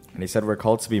he said we're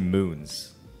called to be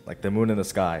moons, like the moon in the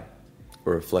sky. A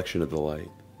reflection of the light.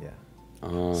 Yeah.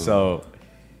 Oh.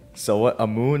 So what a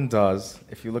moon does,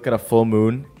 if you look at a full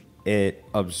moon, it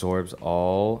absorbs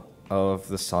all of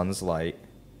the sun's light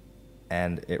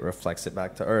and it reflects it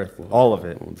back to Earth. Well, all of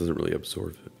it. Well, it doesn't really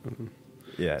absorb it.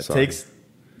 Yeah, it takes.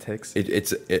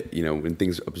 It's when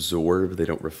things absorb, they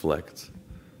don't reflect.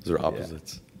 Those are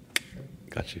opposites. Yeah.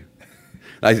 Got you.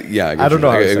 I don't know.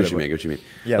 I get what you mean.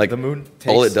 Yeah, like the moon.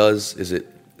 All it does is it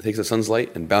takes the sun's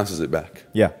light and bounces it back.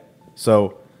 Yeah.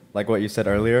 So, like what you said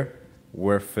earlier,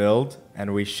 we're filled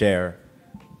and we share.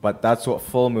 But that's what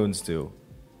full moons do.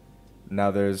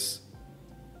 Now there's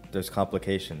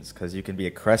complications because you can be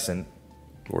a crescent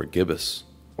Or gibbous.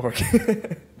 or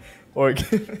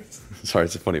Sorry,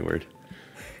 it's a funny word.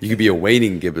 You could be a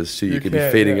waning gibbous too. You could be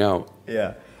fading out.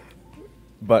 Yeah.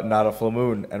 But not a full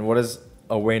moon. And what does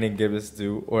a waning gibbous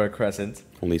do or a crescent?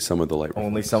 Only some of the light reflects.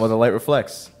 Only some of the light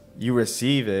reflects. You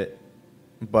receive it,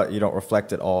 but you don't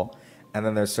reflect it all. And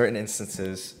then there's certain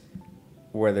instances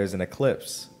where there's an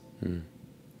eclipse.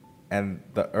 And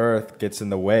the earth gets in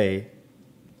the way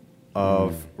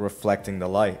of reflecting the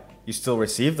light. You still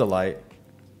receive the light,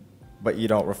 but you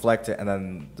don't reflect it. And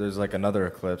then there's like another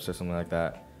eclipse or something like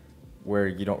that where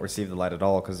you don't receive the light at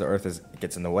all because the earth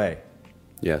gets in the way.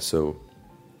 Yeah, so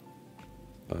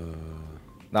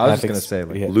Now, I was just going to say,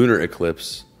 like, lunar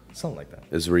eclipse something like that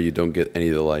is where you don't get any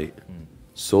of the light.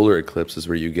 Solar eclipse is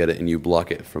where you get it and you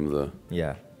block it from the...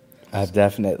 Yeah. I've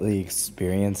definitely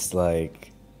experienced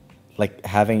like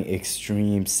having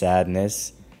extreme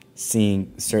sadness,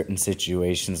 seeing certain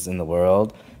situations in the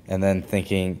world, and then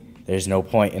thinking there's no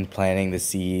point in planting the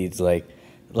seeds. Like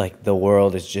the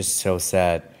world is just so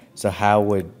sad. So how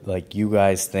would like you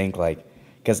guys think like?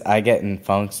 Because I get in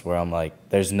funks where I'm like,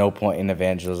 there's no point in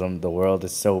evangelism. The world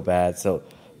is so bad. So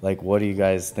like, what do you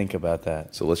guys think about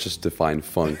that? So let's just define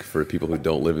funk for people who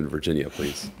don't live in Virginia,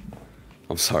 please.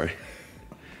 I'm sorry.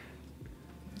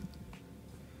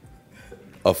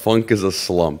 A funk is a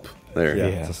slump. There. Yeah,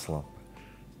 Yeah. it's a slump.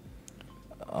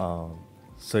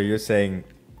 So you're saying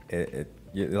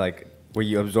you like where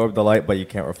you absorb the light but you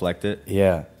can't reflect it?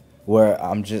 Yeah, where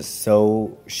I'm just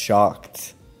so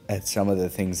shocked at some of the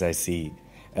things I see.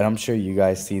 And I'm sure you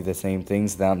guys see the same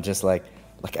things that I'm just like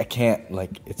I can't,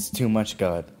 like, it's too much,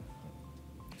 God.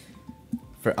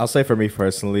 I'll say for me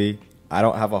personally, I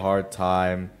don't have a hard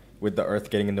time with the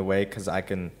earth getting in the way because I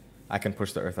can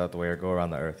push the earth out the way or go around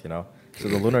the earth, you know? So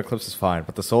the lunar eclipse is fine,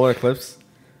 but the solar eclipse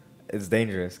is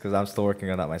dangerous because I'm still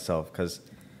working on that myself because,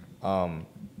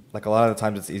 like, a lot of the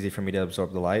times it's easy for me to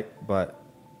absorb the light, but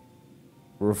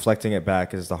reflecting it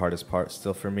back is the hardest part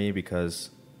still for me because,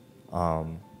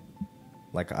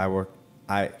 like,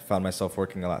 I found myself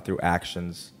working a lot through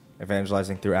actions,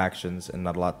 evangelizing through actions and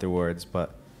not a lot through words,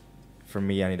 but for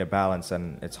me, I need a balance,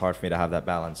 and it's hard for me to have that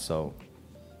balance, so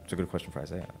it's a good question for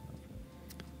Isaiah.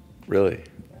 Really?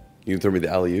 You can throw me the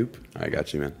alley-oop? I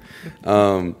got you, man.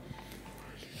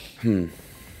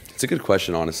 It's a good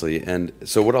question, honestly. And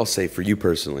so what I'll say for you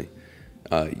personally,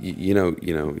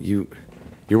 you're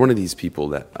one of these people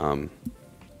that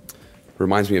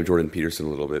reminds me of Jordan Peterson a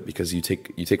little bit because you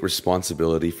take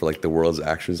responsibility for like the world's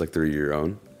actions like they're your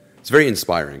own. It's very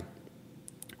inspiring.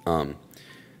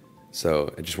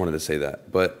 So I just wanted to say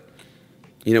that. But,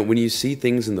 when you see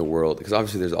things in the world, because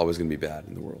obviously there's always going to be bad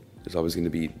in the world. There's always going to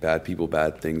be bad people,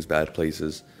 bad things, bad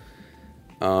places.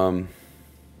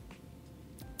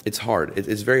 It's hard.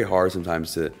 It's very hard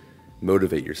sometimes to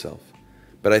motivate yourself.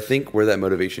 But I think where that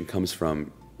motivation comes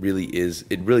from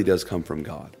it really does come from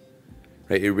God.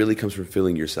 Right? It really comes from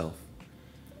filling yourself.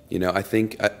 I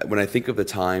think when I think of the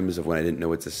times of when I didn't know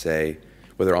what to say,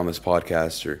 whether on this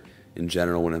podcast or in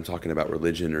general when I'm talking about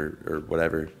religion or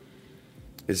whatever,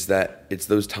 is that it's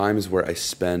those times where I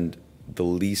spend the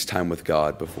least time with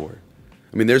God before.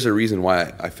 I mean, there's a reason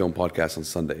why I film podcasts on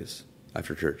Sundays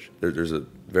after church. There's a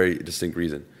very distinct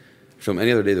reason. I film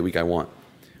any other day of the week I want,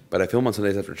 but I film on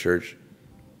Sundays after church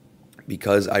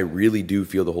because I really do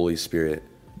feel the Holy Spirit,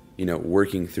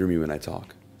 working through me when I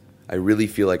talk. I really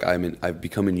feel like I've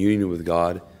become in union with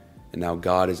God, and now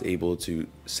God is able to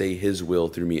say His will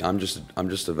through me. I'm just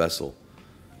a vessel.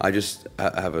 I just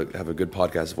have a good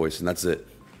podcast voice, and that's it.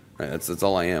 Right? That's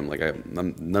all I am. Like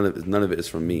none of it is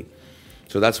from me.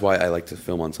 So that's why I like to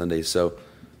film on Sundays. So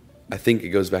I think it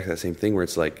goes back to that same thing where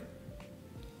it's like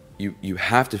you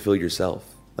have to fill yourself.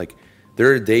 Like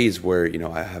there are days where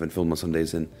I haven't filmed on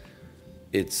Sundays and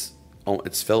it's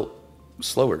felt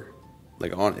slower.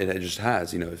 Like it just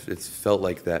has. It's felt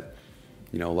like that.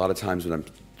 A lot of times when I'm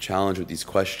challenged with these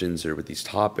questions or with these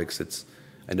topics,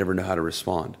 I never know how to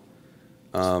respond.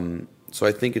 So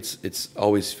I think it's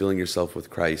always filling yourself with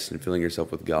Christ and filling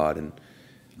yourself with God. And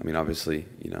I mean, obviously,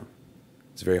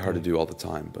 it's very hard to do all the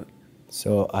time, but.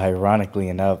 So ironically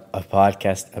enough, a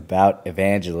podcast about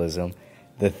evangelism,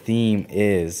 the theme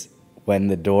is when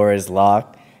the door is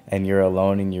locked and you're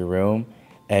alone in your room.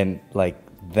 And like,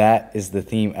 that is the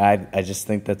theme. I just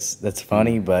think that's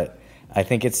funny, but I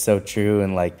think it's so true.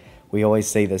 And like, we always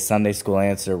say the Sunday school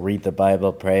answer, read the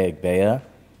Bible, pray, Agbeya.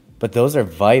 But those are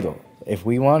vital. If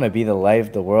we want to be the light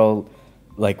of the world,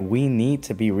 like we need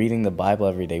to be reading the Bible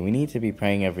every day. We need to be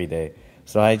praying every day.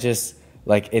 So I just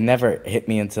Like, it never hit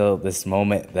me until this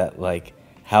moment that, like,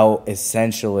 how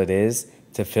essential it is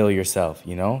to fill yourself,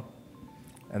 you know?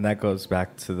 And that goes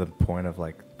back to the point of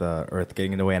like the earth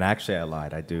getting in the way. And actually, I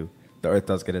lied. I do. The earth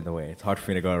does get in the way. It's hard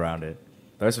for me to go around it.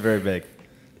 The earth's very big.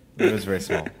 It was very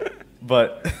small.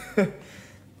 But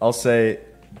I'll say,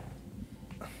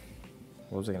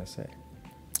 what was I going to say?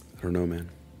 I don't know, man.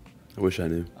 I wish I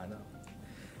knew. I know.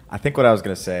 I think what I was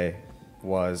going to say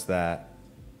was that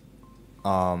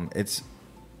it's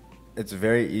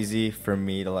very easy for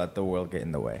me to let the world get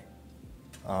in the way.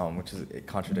 It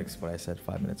contradicts what I said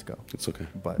 5 minutes ago. It's okay.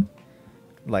 But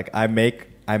like I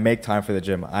make time for the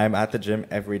gym. I'm at the gym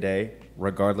every day,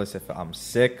 regardless if I'm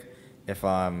sick, if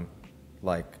I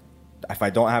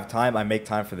don't have time, I make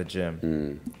time for the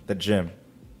gym. The gym.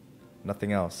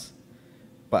 Nothing else.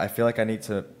 But I feel like I need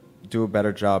to do a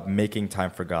better job making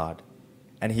time for God.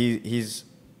 And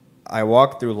I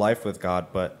walk through life with God,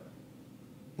 but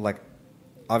like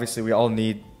obviously we all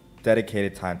need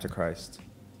dedicated time to Christ.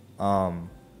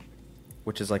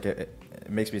 Which is like it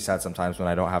makes me sad sometimes when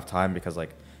I don't have time, because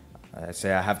like I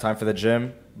say I have time for the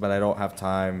gym, but I don't have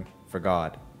time for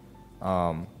God.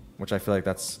 Which I feel like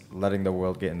that's letting the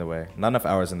world get in the way. Not enough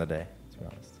hours in the day, to be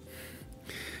honest.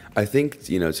 I think,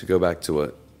 to go back to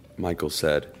what Michael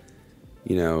said,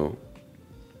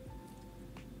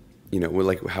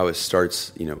 like how it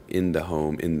starts, in the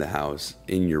home, in the house,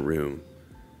 in your room.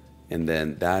 And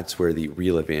then that's where the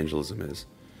real evangelism is.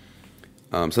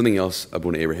 Something else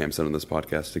Abuna Abraham said on this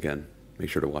podcast, again, make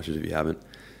sure to watch it if you haven't,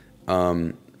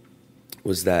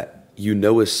 was that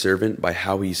a servant by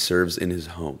how he serves in his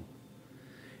home.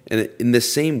 And in the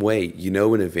same way,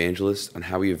 an evangelist on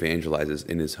how he evangelizes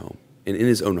in his home and in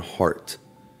his own heart.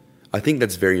 I think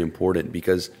that's very important,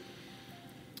 because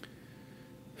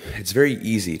it's very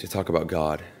easy to talk about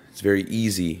God. It's very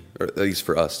easy, or at least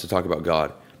for us, to talk about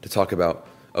God, to talk about,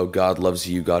 oh, God loves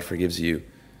you, God forgives you.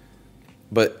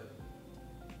 But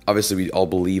obviously, we all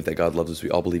believe that God loves us. We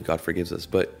all believe God forgives us.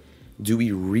 But do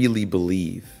we really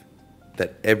believe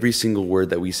that every single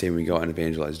word that we say when we go out and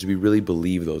evangelize, do we really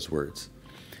believe those words?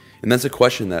 And that's a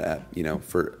question that,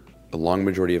 for a long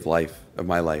majority of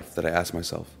my life, that I ask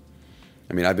myself.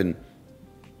 I mean, I've been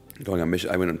going on mission.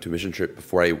 I went on to a mission trip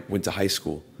before I went to high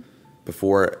school,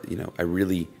 before, I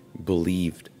really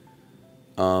believed.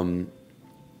 And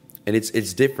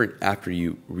it's different after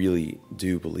you really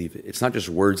do believe it. It's not just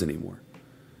words anymore.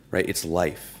 Right? It's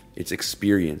life. It's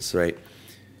experience, right?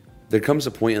 There comes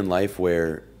a point in life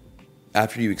where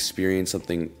after you experience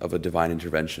something of a divine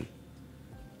intervention,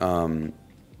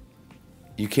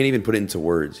 you can't even put it into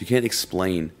words. You can't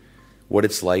explain what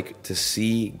it's like to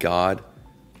see God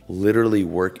literally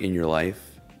work in your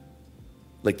life,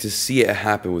 like to see it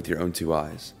happen with your own two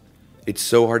eyes. It's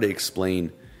so hard to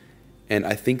explain. And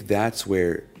I think that's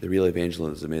where the real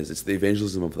evangelism is. It's the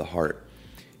evangelism of the heart.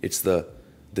 It's the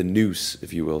nous,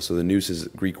 if you will. So the nous is a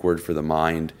Greek word for the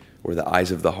mind, or the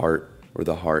eyes of the heart, or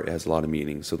the heart. It has a lot of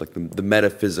meaning. So like the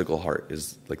metaphysical heart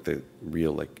is like the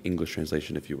real like English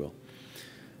translation, if you will.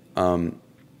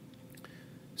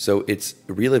 So it's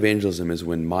real evangelism is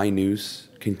when my nous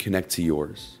can connect to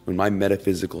yours, when my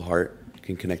metaphysical heart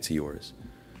can connect to yours,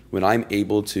 when I'm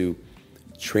able to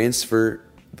transfer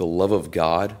the love of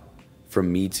God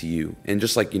from me to you. And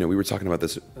just like, we were talking about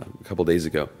this a couple days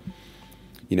ago,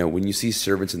 when you see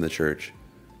servants in the church,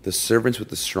 the servants with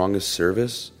the strongest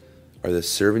service are the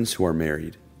servants who are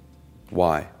married.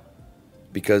 Why?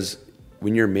 Because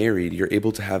when you're married, you're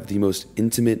able to have the most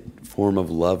intimate form of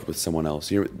love with someone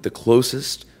else. You're the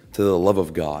closest to the love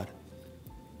of God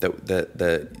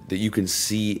that you can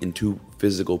see in two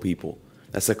physical people.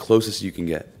 That's the closest you can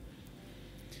get.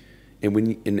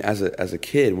 And as a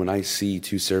kid, when I see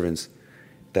two servants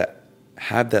that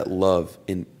have that love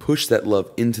and push that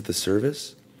love into the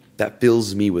service, that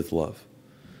fills me with love.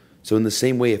 So in the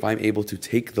same way, if I'm able to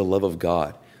take the love of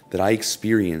God that I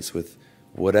experience with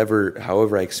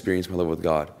however I experience my love with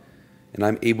God, and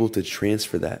I'm able to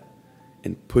transfer that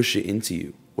and push it into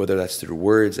you, whether that's through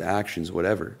words, actions,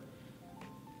 whatever,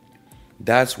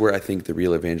 that's where I think the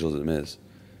real evangelism is.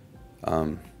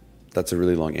 That's a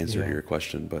really long answer to your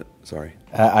question, but sorry.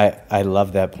 I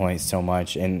love that point so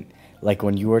much. And like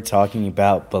when you were talking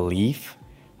about belief,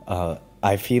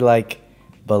 I feel like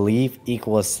belief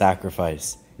equals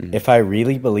sacrifice. Mm-hmm. If I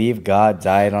really believe God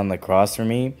died on the cross for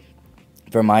me,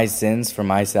 for my sins, for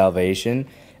my salvation,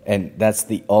 and that's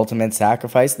the ultimate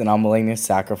sacrifice, then I'm willing to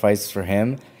sacrifice for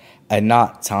him, and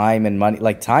not time and money.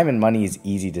 Like time and money is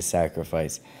easy to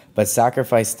sacrifice, but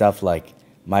sacrifice stuff like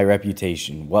my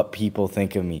reputation, what people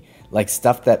think of me, like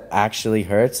stuff that actually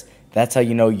hurts. That's how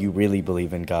you know you really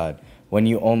believe in God, when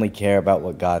you only care about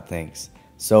what God thinks.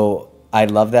 So I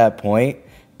love that point,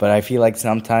 but I feel like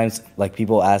sometimes like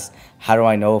people ask, how do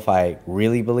I know if I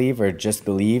really believe or just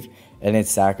believe? And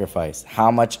it's sacrifice. How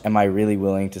much am I really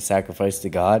willing to sacrifice to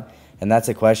God? And that's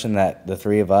a question that the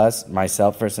three of us,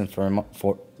 myself first and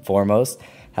foremost,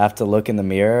 have to look in the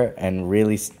mirror and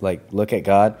really like look at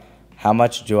God. How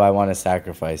much do I want to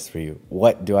sacrifice for you?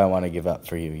 What do I want to give up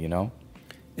for you, you know?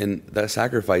 And that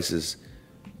sacrifice is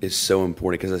so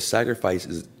important, because a sacrifice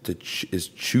is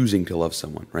choosing to love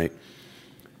someone, right?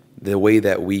 The way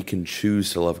that we can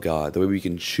choose to love God, the way we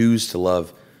can choose to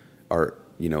love our,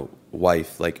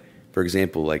 wife. Like, for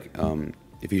example, like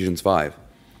Ephesians 5,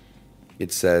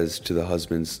 it says to the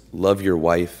husbands, love your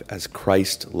wife as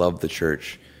Christ loved the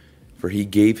church, for he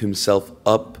gave himself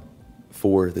up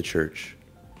for the church,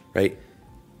 right?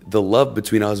 The love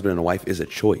between a husband and a wife is a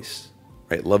choice,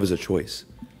 right? Love is a choice.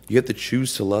 You have to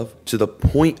choose to love to the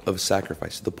point of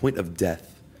sacrifice, to the point of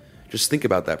death. Just think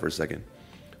about that for a second.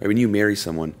 Right? When you marry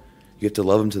someone, you have to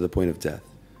love them to the point of death.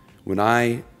 When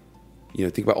I,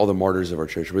 think about all the martyrs of our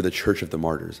church. We're the church of the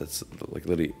martyrs. That's like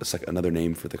literally, it's like another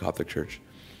name for the Coptic church.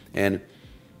 And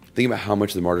think about how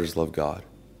much the martyrs love God.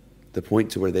 The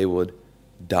point to where they would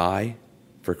die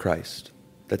for Christ.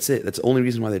 That's it. That's the only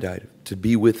reason why they died, to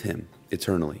be with him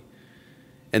eternally.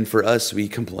 And for us, we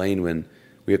complain when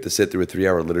we have to sit through a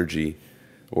 3-hour liturgy,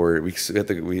 or we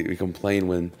complain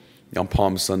when on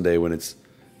Palm Sunday when it's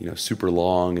super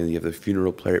long and you have the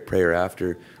funeral prayer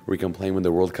after, or we complain when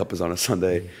the World Cup is on a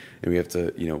Sunday and we have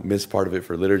to miss part of it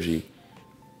for liturgy.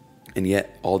 And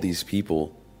yet all these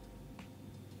people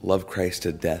love Christ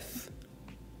to death.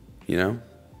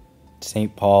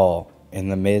 St. Paul, in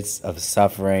the midst of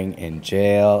suffering in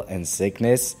jail and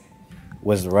sickness,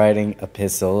 was writing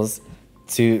epistles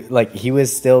to, like, he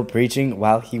was still preaching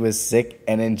while he was sick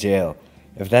and in jail.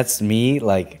 If that's me,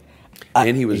 like...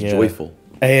 And he was joyful.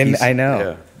 And I know.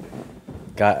 Yeah.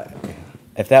 God,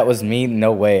 if that was me,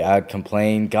 no way. I would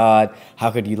complain, God,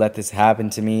 how could you let this happen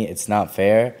to me? It's not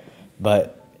fair.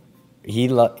 But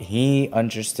he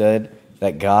understood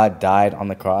that God died on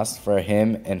the cross for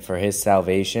him and for his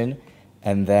salvation.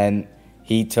 And then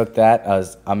he took that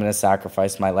as, I'm going to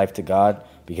sacrifice my life to God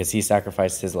because he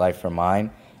sacrificed his life for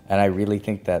mine. And I really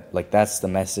think that, like, that's the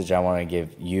message I want to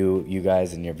give you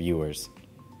guys and your viewers.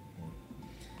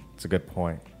 It's a good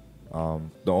point.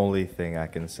 The only thing I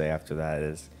can say after that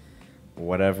is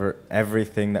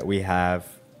everything that we have,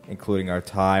 including our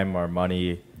time, our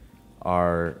money,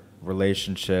 our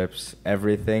relationships,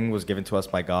 everything was given to us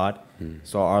by God.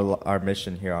 So our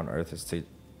mission here on earth is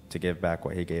to give back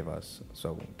what he gave us.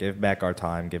 So give back our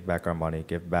time, give back our money,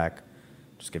 give back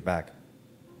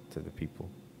to the people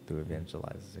through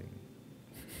evangelizing.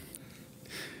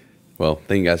 Well,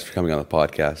 thank you guys for coming on the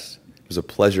podcast. It was a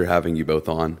pleasure having you both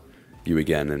on, you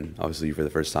again, and obviously you for the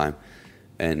first time.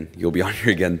 And you'll be on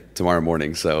here again tomorrow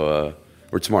morning, or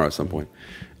tomorrow at some point.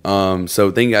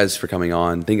 So thank you guys for coming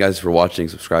on. Thank you guys for watching,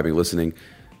 subscribing, listening,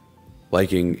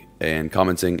 liking, and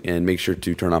commenting. And make sure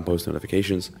to turn on post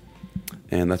notifications.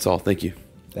 And that's all. Thank you.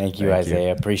 Thank you,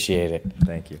 Isaiah. Appreciate it.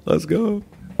 Thank you. Let's go.